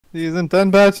Season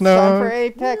 10 patch Time for notes.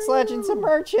 Apex Legends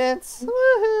Emergence.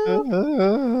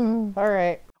 Woohoo!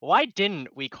 Alright. Why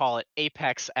didn't we call it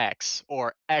Apex X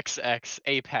or XX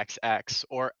Apex X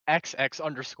or XX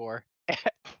underscore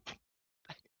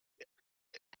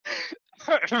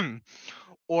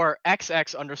or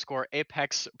XX underscore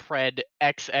Apex Pred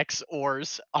XX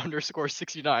ors underscore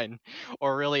 69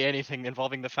 or really anything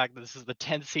involving the fact that this is the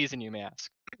 10th season, you may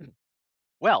ask?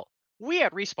 Well, we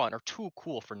at Respawn are too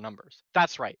cool for numbers.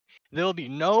 That's right. There will be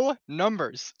no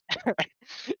numbers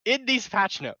in these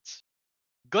patch notes.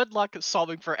 Good luck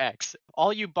solving for X,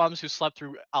 all you bums who slept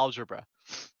through algebra.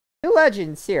 New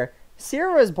legends here.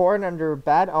 Seer was born under a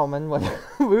bad omen when a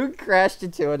moon crashed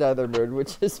into another moon,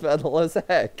 which is metal as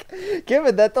heck.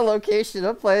 Given that the location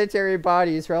of planetary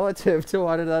bodies relative to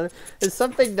one another is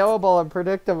something knowable and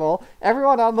predictable,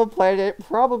 everyone on the planet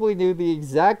probably knew the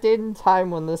exact date and time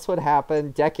when this would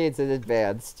happen decades in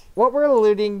advance. What we're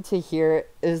alluding to here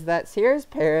is that Seer's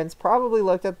parents probably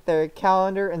looked at their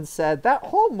calendar and said, that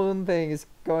whole moon thing is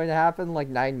going to happen like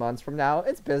 9 months from now.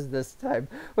 It's business time.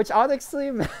 Which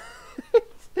honestly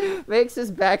makes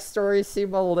his backstory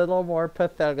seem a little more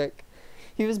pathetic.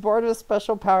 He was born with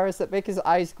special powers that make his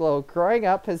eyes glow. Growing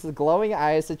up, his glowing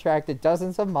eyes attracted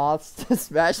dozens of moths to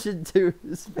smash into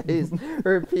his face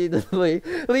repeatedly,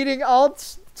 leading all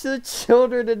the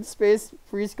children in space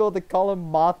preschool to call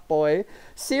him Moth Boy.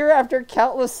 Seer, after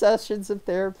countless sessions of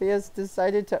therapy, has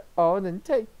decided to own and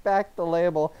take back the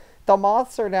label. The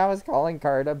moths are now his calling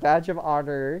card, a badge of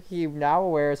honor he now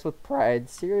wears with pride.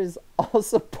 Seer is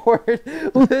also born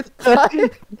with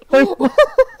type,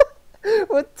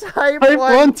 with type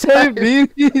 1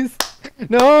 diabetes.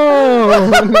 No.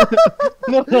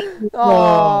 No.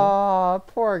 Aww,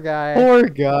 poor guy. Poor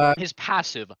guy. His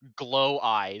passive, glow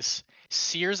eyes.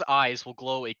 Seer's eyes will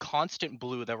glow a constant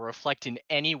blue that will reflect in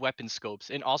any weapon scopes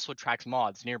and also attracts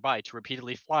moths nearby to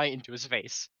repeatedly fly into his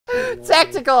face.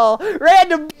 Tactical!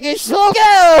 Random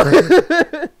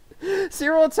go!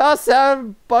 Seer will toss out a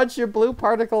bunch of blue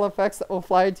particle effects that will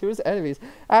fly into his enemies.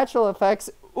 Actual effects,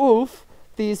 oof,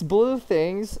 these blue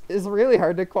things is really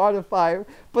hard to quantify,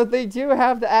 but they do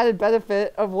have the added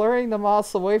benefit of luring the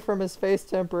moths away from his face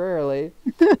temporarily.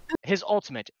 His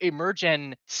ultimate,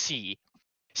 Emergence.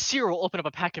 Seer will open up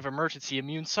a pack of emergency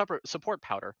immune support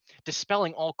powder,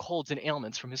 dispelling all colds and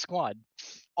ailments from his squad.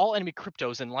 All enemy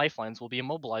cryptos and lifelines will be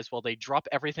immobilized while they drop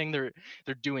everything they're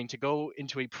doing to go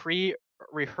into a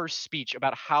pre-rehearsed speech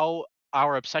about how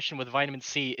our obsession with vitamin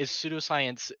C is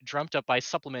pseudoscience dreamt up by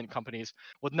supplement companies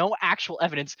with no actual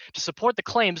evidence to support the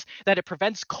claims that it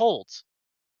prevents colds.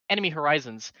 Enemy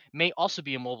horizons may also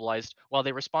be immobilized while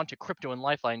they respond to crypto and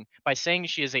lifeline by saying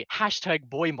she is a hashtag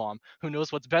boy mom who knows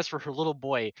what's best for her little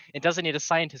boy and doesn't need a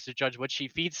scientist to judge what she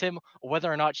feeds him or whether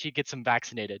or not she gets him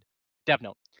vaccinated. Dev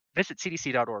note. Visit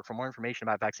cdc.org for more information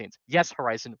about vaccines. Yes,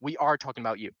 Horizon, we are talking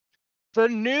about you. The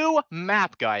new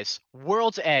map, guys.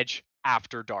 World's Edge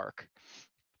After Dark.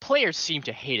 Players seem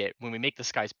to hate it when we make the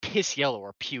skies piss yellow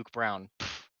or puke brown.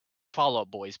 Pfft.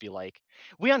 Fallout boys be like.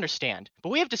 We understand, but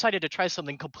we have decided to try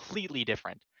something completely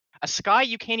different. A sky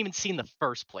you can't even see in the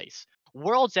first place.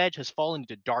 World's Edge has fallen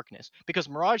into darkness because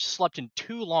Mirage slept in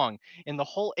too long and the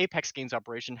whole Apex Games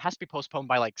operation has to be postponed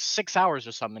by like 6 hours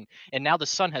or something, and now the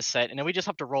sun has set and then we just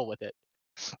have to roll with it.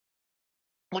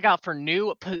 Look out for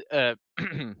new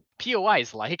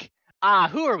POIs like,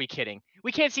 who are we kidding?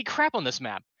 We can't see crap on this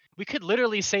map. We could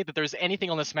literally say that there's anything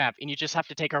on this map, and you just have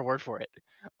to take our word for it.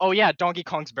 Oh yeah, Donkey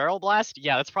Kong's Barrel Blast?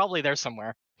 Yeah, that's probably there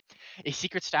somewhere. A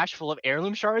secret stash full of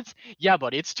heirloom shards? Yeah,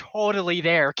 buddy, it's totally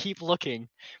there. Keep looking.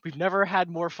 We've never had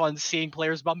more fun seeing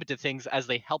players bump into things as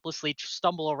they helplessly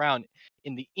stumble around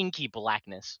in the inky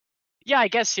blackness. Yeah, I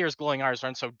guess Seer's glowing eyes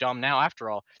aren't so dumb now after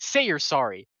all. Say you're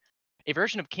sorry. A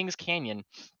version of King's Canyon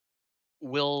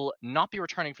will not be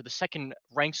returning for the second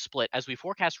ranked split, as we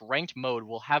forecast ranked mode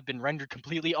will have been rendered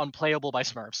completely unplayable by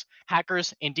Smurfs,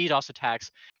 hackers, and DDoS attacks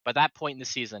by that point in the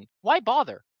season. Why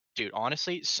bother? Dude,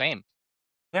 honestly, same.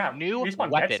 Yeah, New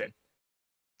Respawn weapon. gets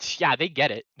it. Yeah, they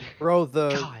get it. Bro,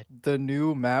 God. the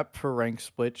new map for rank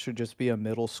split should just be a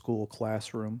middle school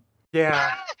classroom.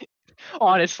 Yeah.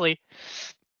 Honestly.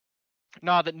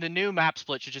 No, the new map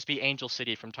split should just be Angel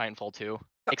City from Titanfall 2.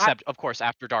 Except, of course,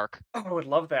 After Dark. Oh, I would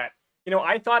love that. You know,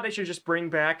 I thought they should just bring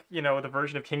back, you know, the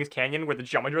version of King's Canyon where the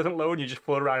geometry doesn't load and you just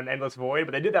float around an endless void,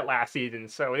 but they did that last season,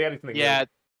 so they had something Yeah, good.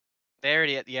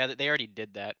 they already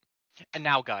did that. And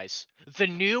now, guys, the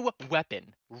new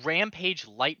weapon, Rampage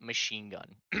Light Machine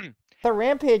Gun. The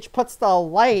Rampage puts the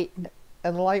light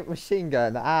in the light machine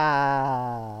gun.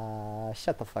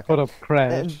 Shut the fuck Put up. up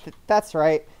crash. That's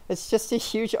right. It's just a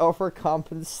huge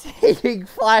overcompensating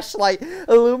flashlight.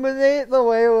 Illuminate the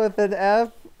way with an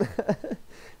F.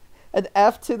 an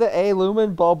F to the A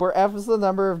lumen bulb, where F is the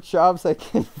number of jobs I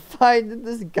can find in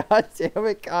this goddamn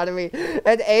economy,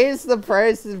 and A is the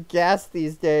price of gas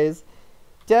these days.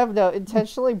 Dev note,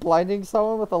 intentionally blinding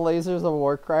someone with a laser is a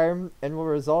war crime and will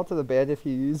result in the ban if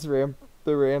you use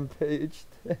the rampage.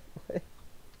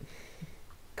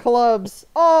 Clubs.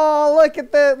 Oh, look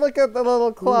at the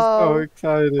little club. So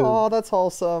excited. Oh, that's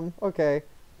wholesome. Okay.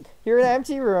 You're in an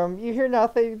empty room. You hear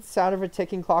nothing, the sound of a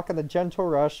ticking clock and the gentle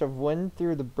rush of wind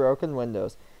through the broken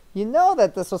windows. You know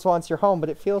that this was once your home, but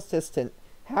it feels distant.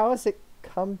 How has it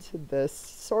come to this?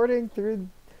 Sorting through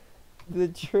the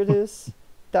treatise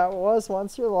that was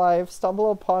once your life, stumble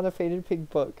upon a faded pink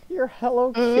book. Your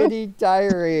Hello Kitty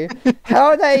diary.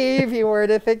 How naive you were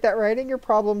to think that writing your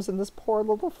problems in this poor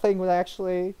little thing would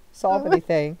actually solve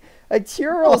anything. A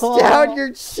tear rolls down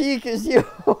your cheek as you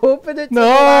open it to the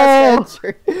last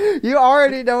entry. You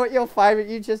already know what you'll find, but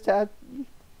you just have...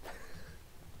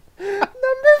 Number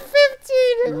 15,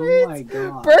 it reads,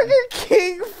 Burger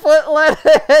King foot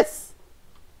lettuce.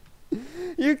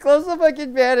 You close the book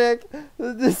in panic.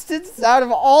 The distant sound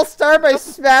of All Star by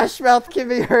Smash Mouth can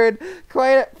be heard,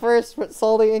 quiet at first, but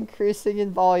slowly increasing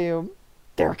in volume.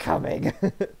 They're coming.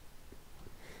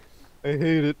 I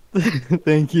hate it.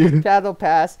 Thank you. Battle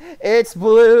Pass. It's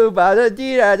blue,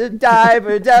 ba-da-dee, da-da-die,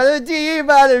 ba-da-dee,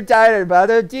 ba-da-die,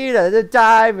 ba-da-dee,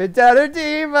 da-da-die,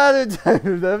 ba-da-dee, ba-da-die,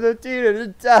 ba-da-dee,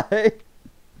 da-da-die.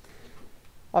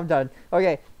 I'm done.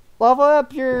 Okay. Level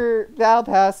up your Battle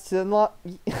Pass to unlock...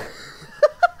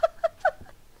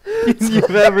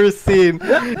 You've ever seen.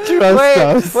 Trust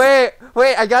us.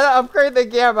 Wait, I gotta upgrade the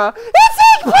gamma. It's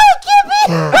eggplant,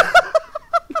 Gibby!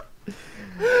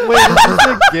 Wait, is this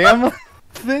a gamma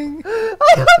thing? I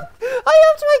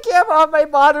upped my gamma on my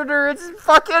monitor. It's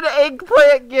fucking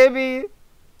eggplant, Gibby.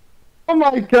 Oh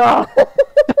my god.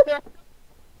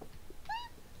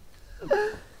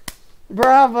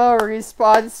 Bravo,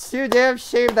 Respawn. It's too damn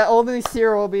shame that only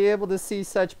Seer will be able to see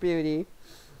such beauty.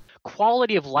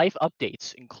 Quality of life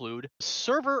updates include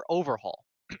server overhaul,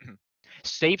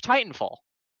 save Titanfall.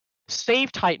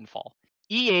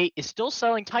 EA is still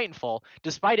selling Titanfall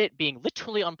despite it being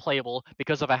literally unplayable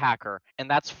because of a hacker, and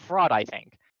that's fraud, I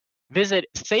think. Visit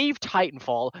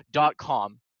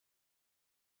savetitanfall.com.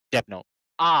 Dev note.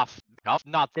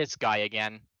 Not this guy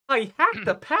again. I hacked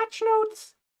the patch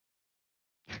notes?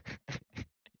 I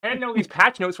didn't know these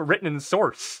patch notes were written in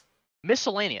source.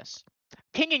 Miscellaneous.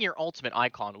 Pinging your ultimate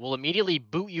icon will immediately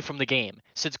boot you from the game,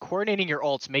 since coordinating your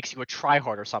ults makes you a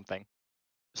tryhard or something.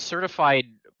 Certified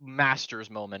Masters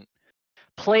moment.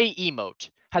 Play emote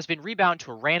has been rebound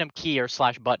to a random key or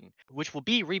 / button, which will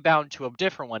be rebound to a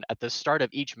different one at the start of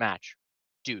each match.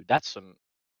 Dude, that's some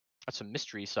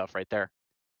mystery stuff right there.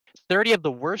 30 of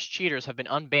the worst cheaters have been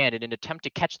unbanned in an attempt to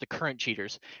catch the current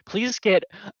cheaters. Please get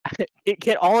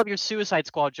all of your Suicide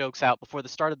Squad jokes out before the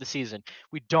start of the season.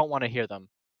 We don't want to hear them.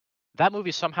 That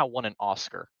movie somehow won an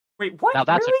Oscar. Wait, what? Now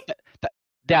that's really?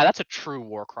 that's a true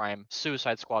war crime.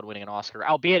 Suicide Squad winning an Oscar,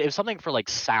 albeit it was something for like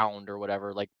sound or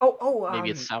whatever, like maybe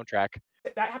it's soundtrack.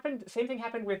 That happened. Same thing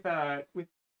happened with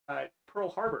Pearl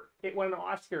Harbor. It won an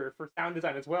Oscar for sound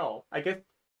design as well. I guess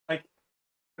like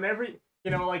whenever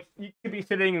like you could be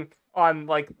sitting on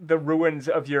like the ruins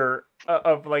of your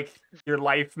your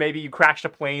life. Maybe you crashed a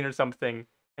plane or something, and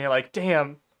you're like,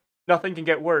 damn, nothing can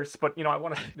get worse. But I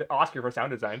want an Oscar for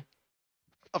sound design.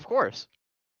 Of course.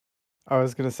 I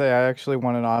was gonna say I actually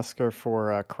won an Oscar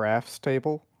for crafts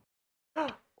table.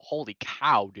 Holy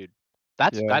cow, dude!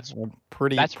 That's I'm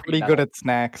pretty pretty good at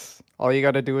snacks. All you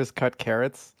gotta do is cut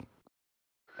carrots.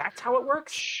 That's how it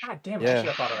works? God damn it, I should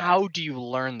have thought of that. How do you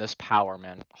learn this power,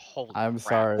 man? Holy I'm crap.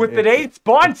 sorry. With today's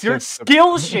sponsor,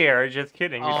 Skillshare. Just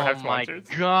kidding. We don't Oh have my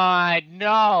sponsors. god,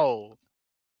 no!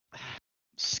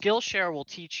 Skillshare will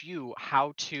teach you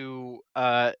how to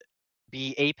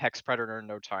be Apex Predator in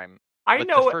no time. I With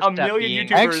know the first a step million being-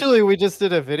 YouTubers. Actually, we just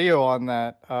did a video on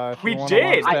that. If We you wanna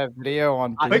did. watch that video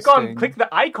on Click the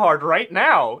iCard right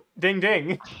now. Ding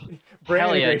ding. Brand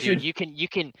Hell yeah, integration.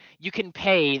 dude! You can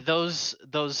pay those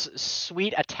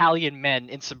sweet Italian men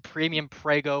in some premium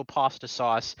Prego pasta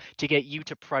sauce to get you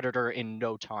to Predator in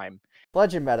no time.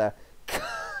 Legend meta.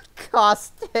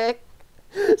 Caustic.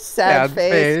 Sad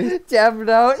face. Dev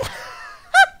note.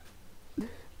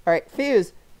 Alright,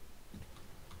 Fuse.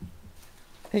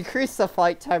 Increase the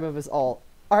flight time of his ult.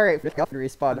 Alright,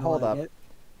 respawn. Hold up.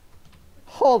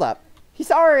 Hold up. He's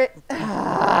alright.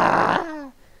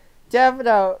 Dev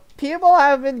note. People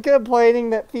have been complaining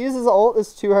that Fuse's ult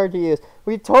is too hard to use.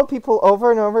 We've told people over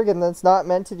and over again that it's not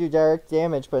meant to do direct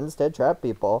damage, but instead trap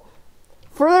people.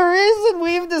 For the reason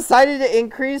we've decided to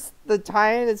increase the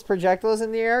time its projectiles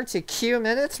in the air to Q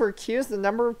minutes, where Q is the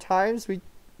number of times we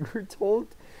were told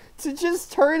to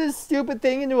just turn a stupid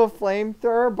thing into a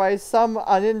flamethrower by some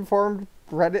uninformed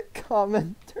Reddit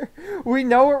commenter. We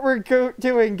know what we're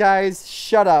doing, guys.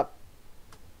 Shut up.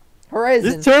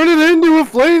 Horizon. Just turn it into a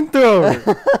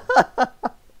flamethrower.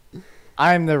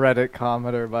 I'm the Reddit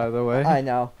commenter, by the way. I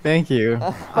know. Thank you.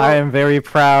 I am very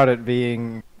proud at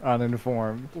being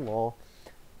uninformed. Lol.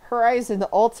 Horizon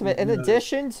Ultimate, in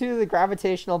addition to the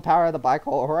gravitational power of the black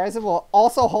hole, Horizon will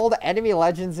also hold enemy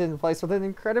legends in place with an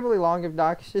incredibly long,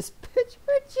 obnoxious pitch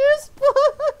for juice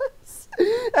plus.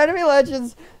 Enemy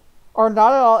legends are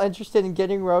not at all interested in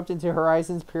getting roped into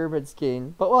Horizon's pyramid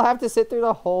scheme, but will have to sit through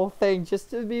the whole thing just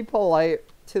to be polite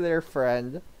to their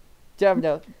friend. Dev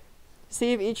note.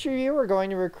 Steve, each of you are going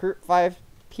to recruit 5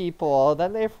 people,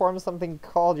 then they form something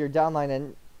called your downline,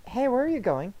 and hey, where are you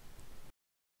going?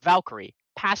 Valkyrie,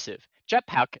 passive.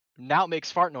 Jetpack now makes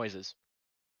fart noises.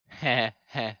 Heh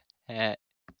heh heh.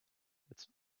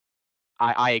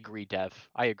 I agree, Dev.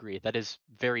 I agree. That is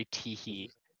very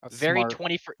teehee. That's Very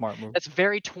smart move. That's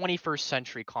very 21st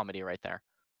century comedy right there.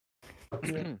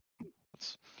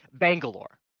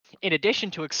 Bangalore. In addition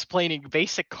to explaining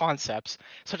basic concepts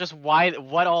such as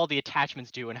what all the attachments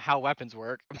do and how weapons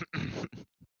work,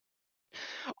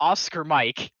 Oscar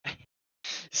Mike,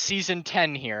 season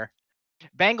 10 here.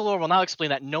 Bangalore will now explain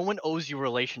that no one owes you a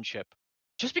relationship.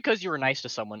 Just because you were nice to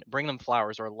someone, bring them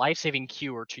flowers, or a life-saving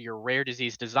cure to your rare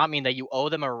disease does not mean that you owe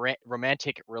them a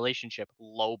romantic relationship,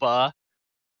 Loba.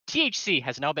 THC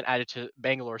has now been added to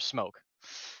Bangalore Smoke.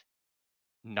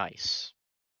 Nice.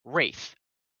 Wraith.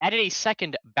 Added a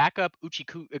second backup Uchi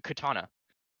katana.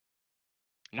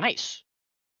 Nice.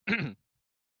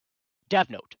 Dev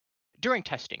note. During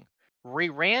testing, we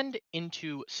ran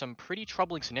into some pretty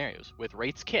troubling scenarios with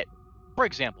Wraith's kit. For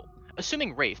example,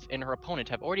 assuming Wraith and her opponent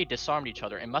have already disarmed each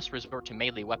other and must resort to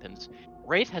melee weapons,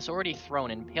 Wraith has already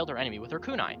thrown and impaled her enemy with her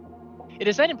kunai. It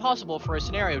is then impossible for a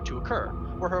scenario to occur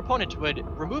where her opponent would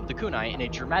remove the kunai in a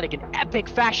dramatic and epic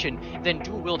fashion, then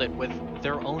dual-wield it with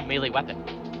their own melee weapon.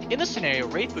 In this scenario,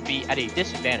 Wraith would be at a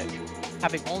disadvantage,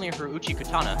 having only her Uchi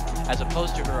katana as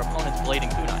opposed to her opponent's blade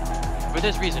and kunai. For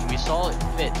this reason, we saw it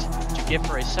fit to give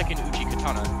her a second Uchi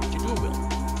katana to dual-wield.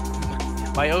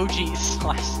 My OG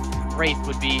 /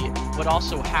 Wraith would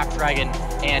also half dragon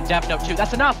and Death Note 2.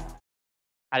 That's enough!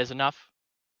 That is enough.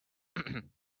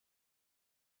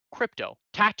 Crypto,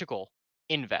 tactical,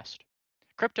 invest.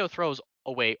 Crypto throws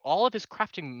away all of his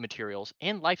crafting materials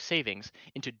and life savings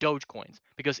into Dogecoins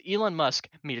because Elon Musk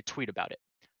made a tweet about it.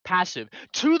 Passive,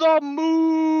 to the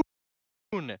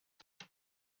moon!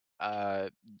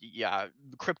 Yeah,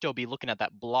 Crypto be looking at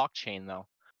that blockchain though.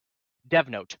 Dev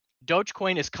note,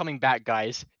 Dogecoin is coming back,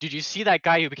 guys. Did you see that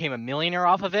guy who became a millionaire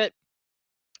off of it?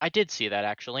 I did see that,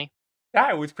 actually. Yeah,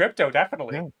 it was crypto,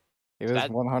 definitely. Yeah. It was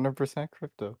 100%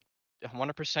 crypto.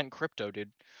 100% crypto,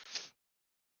 dude.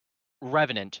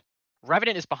 Revenant.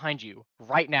 Revenant is behind you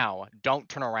right now. Don't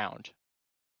turn around.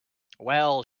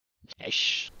 Well,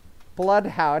 ish.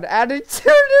 Bloodhound added 2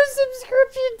 new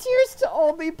subscription tiers to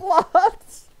Only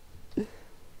Bloods.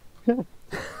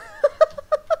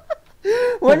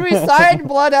 When we signed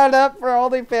Bloodhound up for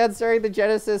OnlyFans during the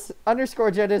Genesis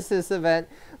event,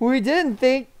 we didn't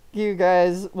think you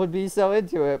guys would be so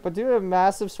into it, but due to a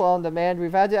massive swell in demand,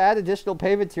 we've had to add additional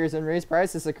payment tiers and raise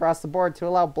prices across the board to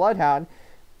allow Bloodhound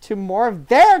to more of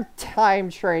their time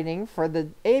training for the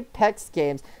Apex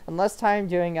games and less time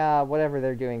doing whatever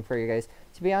they're doing for you guys.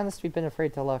 To be honest, we've been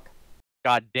afraid to look.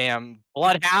 Goddamn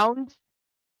Bloodhound.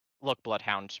 Look,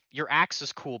 Bloodhound, your axe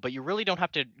is cool, but you really don't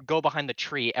have to go behind the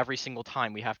tree every single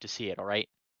time we have to see it, alright?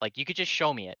 Like, you could just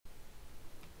show me it.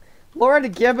 Lord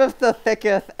Gibbeth the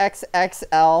Thicketh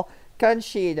XXL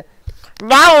Gunsheed.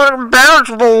 Now it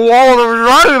embarrassed the wall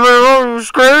that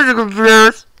was crazy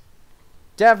confused.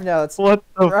 Dev notes. What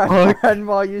the fuck? Run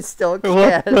while you still can.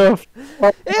 What the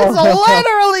fuck? It's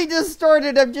literally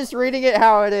distorted. I'm just reading it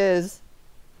how it is.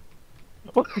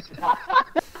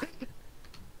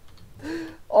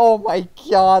 Oh my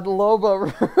god,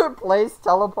 Loba replaced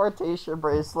teleportation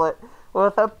bracelet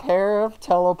with a pair of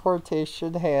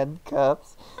teleportation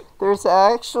handcuffs. There's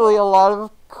actually a lot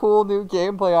of cool new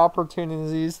gameplay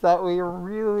opportunities that we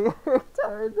really are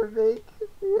trying to make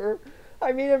here.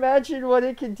 I mean, imagine what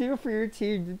it can do for your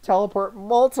team to teleport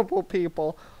multiple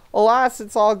people. Alas,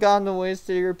 it's all gone to waste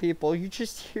to your people. You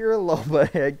just hear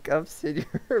Loba handcuffs and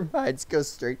your minds go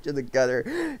straight to the gutter.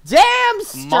 Damn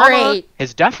straight! Mama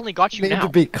has definitely got you Need now. to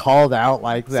be called out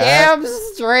like that. Damn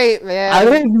straight, man. I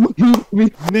didn't mean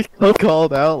to be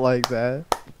called out like that.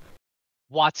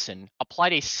 Watson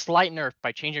applied a slight nerf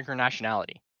by changing her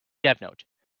nationality. Dev note.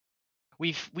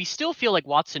 We still feel like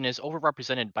Watson is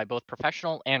overrepresented by both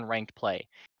professional and ranked play.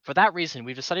 For that reason,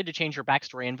 we've decided to change her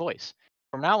backstory and voice.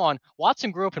 From now on,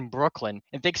 Watson grew up in Brooklyn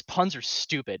and thinks puns are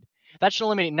stupid. That should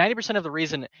eliminate 90% of the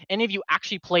reason any of you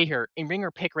actually play here and bring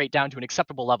her pick rate down to an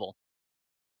acceptable level.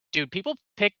 Dude, people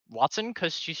pick Watson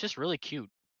because she's just really cute.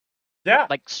 Yeah.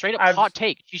 Like, straight up I've- hot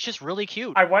take. She's just really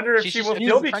cute. I wonder if She's she just will a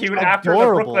still cute be French cute girl. after the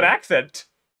Adorable. Brooklyn accent.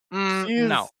 She's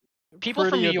No. People from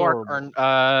pretty New York adorable.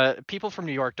 are people from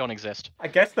New York don't exist. I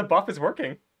guess the buff is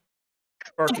working.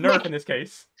 Or nerf in this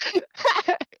case.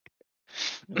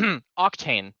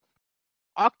 Octane.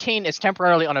 Octane is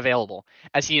temporarily unavailable,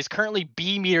 as he is currently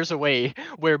B meters away,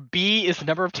 where B is the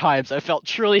number of times I felt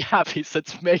truly happy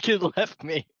since Megan left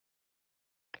me.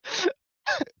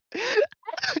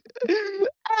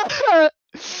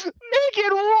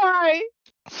 Megan, why?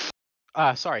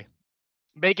 Sorry.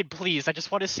 Megan, please, I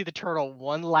just want to see the turtle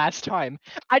one last time.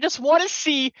 I just want to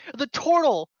see the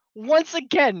turtle once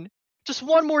again. Just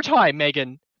one more time,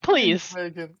 Megan. Please.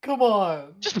 Megan, come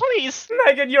on. Just please.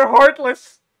 Megan, you're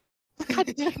heartless.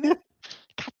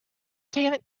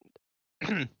 Damn it.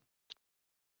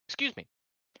 Excuse me.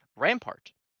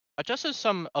 Rampart adjusts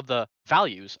some of the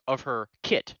values of her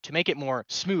kit to make it more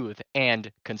smooth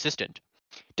and consistent.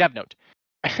 Dev note.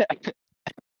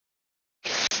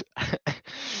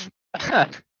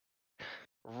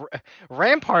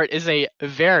 Rampart is a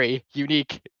very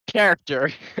unique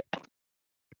character.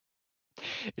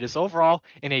 It is overall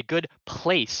in a good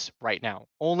place right now.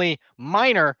 Only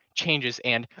minor changes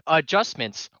and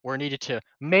adjustments were needed to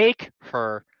make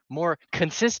her more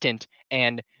consistent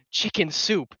and chicken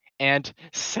soup and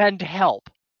send help.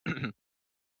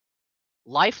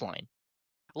 Lifeline.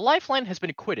 Lifeline has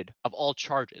been acquitted of all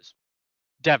charges.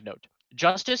 Dev note.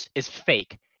 Justice is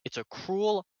fake. It's a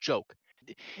cruel joke.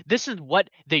 This is what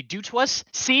they do to us.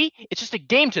 See? It's just a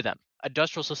game to them.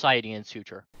 Industrial society in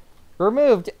future.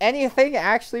 Removed anything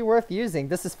actually worth using.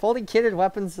 This is fully kitted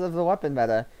weapons of the weapon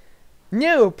meta.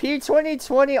 New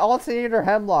P2020 alternator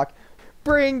hemlock.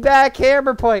 Bring back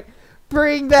hammer point.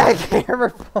 Bring back hammer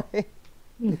point.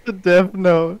 The dev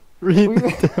note. Read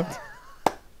the dev.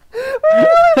 We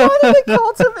really wanted to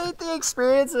cultivate the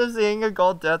experience of seeing a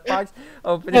gold death box,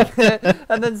 opening it,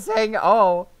 and then saying,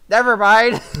 "Oh, never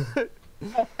mind."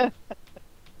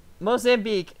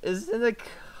 Mozambique is in the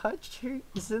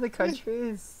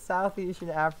country. South Asian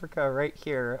Africa, right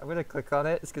here. I'm gonna click on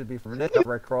it. It's gonna be from the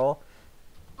Rickroll.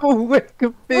 Oh,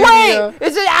 Wikipedia. Wait,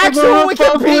 is it actual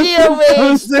Wikipedia?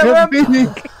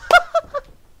 Mozambique.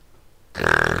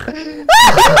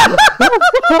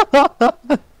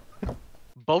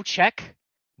 Bocek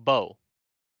Bow.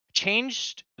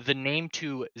 Changed the name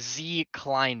to Z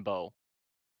Kleinbow.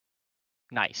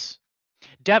 Nice.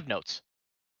 Dev notes.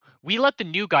 We let the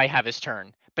new guy have his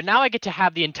turn, but now I get to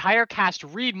have the entire cast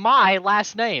read my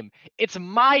last name. It's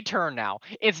my turn now.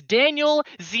 It's Daniel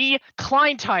Z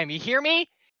Kleintime. You hear me?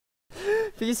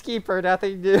 Peacekeeper,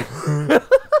 nothing new.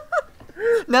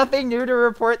 Nothing new to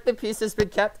report. The piece has been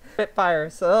kept. Spitfire.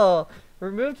 So,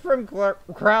 removed from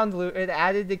ground loot and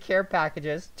added to care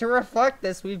packages. To reflect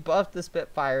this, we buffed the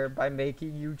Spitfire by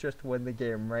making you just win the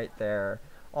game right there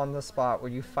on the spot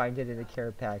when you find it in a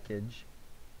care package.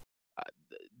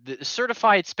 The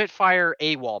certified Spitfire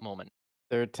AWOL moment.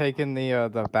 They're taking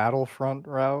the Battlefront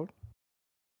route.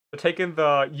 We're taking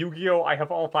the Yu-Gi-Oh! I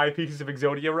have all 5 pieces of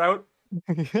Exodia route.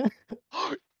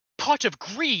 Pot of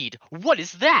Greed. What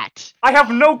is that? I have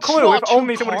no clue. Draw If 2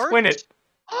 only someone explained it.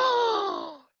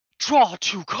 Draw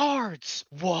 2 cards.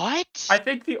 What? I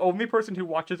think the only person who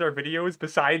watches our videos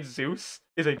besides Zeus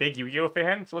is a big Yu-Gi-Oh!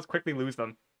 Fan, so let's quickly lose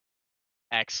them.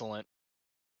 Excellent.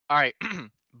 All right.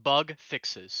 Bug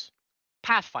fixes.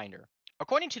 Pathfinder.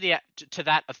 According to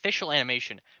that official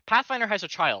animation, Pathfinder has a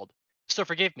child. So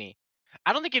forgive me.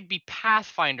 I don't think it'd be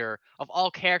Pathfinder of all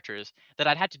characters that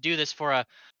I'd have to do this for a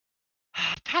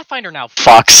Pathfinder now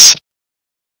fucks.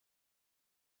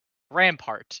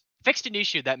 Rampart. Fixed an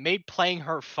issue that made playing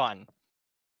her fun.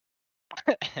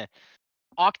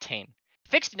 Octane.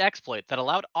 Fixed an exploit that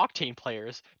allowed Octane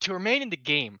players to remain in the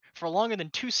game for longer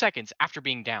than 2 seconds after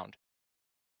being downed.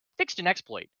 Fixed an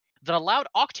exploit that allowed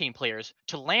Octane players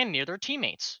to land near their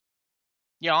teammates.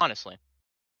 Yeah, honestly.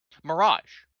 Mirage.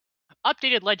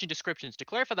 Updated legend descriptions to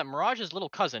clarify that Mirage's little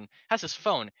cousin has his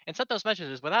phone and sent those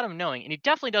messages without him knowing, and he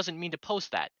definitely doesn't mean to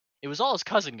post that. It was all his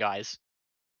cousin, guys.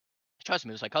 Trust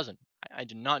me, it was my cousin. I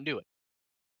did not do it.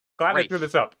 Glad I Wraith. threw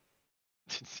this up.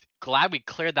 Glad we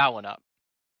cleared that one up.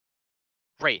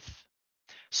 Wraith.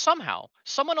 Somehow,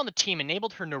 someone on the team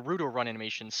enabled her Naruto run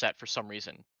animation set for some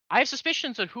reason. I have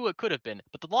suspicions of who it could have been,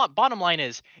 but the bottom line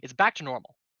is, it's back to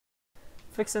normal.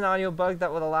 Fix an audio bug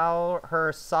that would allow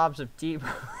her sobs of deep,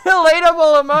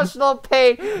 relatable emotional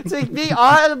pain to be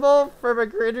audible from a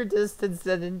greater distance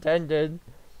than intended.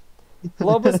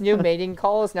 Globa's new mating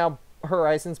call is now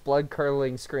Horizon's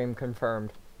blood-curdling scream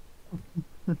confirmed.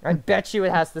 I bet you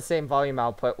it has the same volume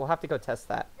output. We'll have to go test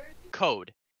that.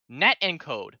 Code. Net and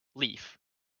code. Leaf.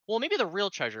 Well, maybe the real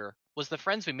treasure was the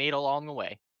friends we made along the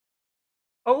way.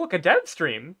 Oh, look, a dev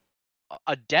stream.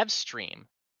 A dev stream.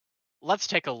 Let's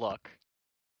take a look.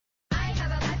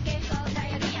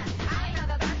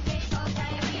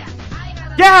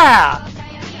 Yeah!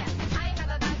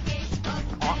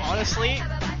 Honestly,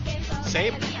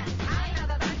 same.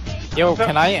 Yo,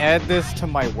 can I add this to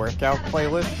my workout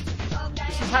playlist?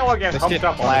 This is how I get This pumped shit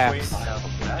up, honestly.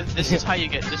 slaps. This is how you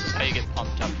get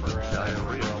pumped up for a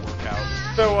workout.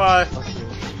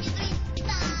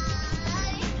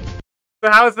 So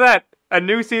how's that? A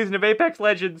new season of Apex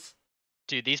Legends.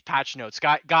 Dude, these patch notes,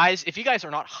 guys, if you guys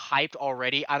are not hyped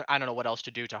already, I don't know what else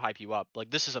to do to hype you up. Like,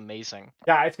 this is amazing.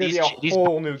 Yeah, it's gonna be a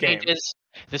whole new game. Changes,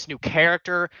 this new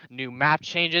character, new map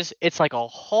changes. It's like a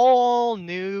whole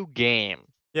new game.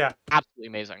 Yeah, absolutely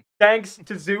amazing. Thanks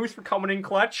to Zeus for coming in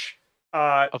clutch.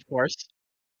 Of course.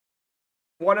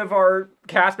 One of our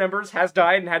cast members has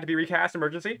died and had to be recast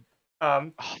emergency.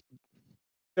 So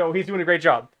he's doing a great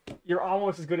job. You're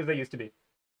almost as good as they used to be.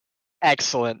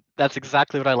 Excellent. That's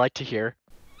exactly what I like to hear.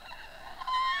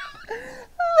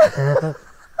 Thank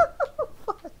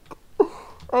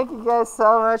you guys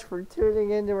so much for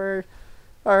tuning into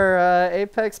our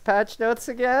Apex patch notes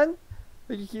again.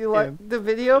 If you like the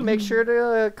video, make sure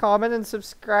to comment and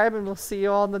subscribe, and we'll see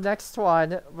you all in the next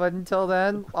one. But until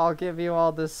then, I'll give you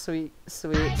all this sweet,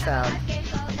 sweet sound.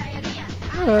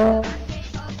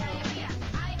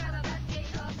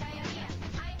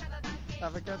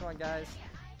 Have a good one, guys.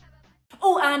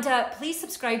 Oh, and please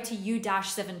subscribe to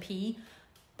U-7P.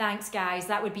 Thanks, guys.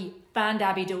 That would be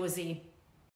bandabby dozy.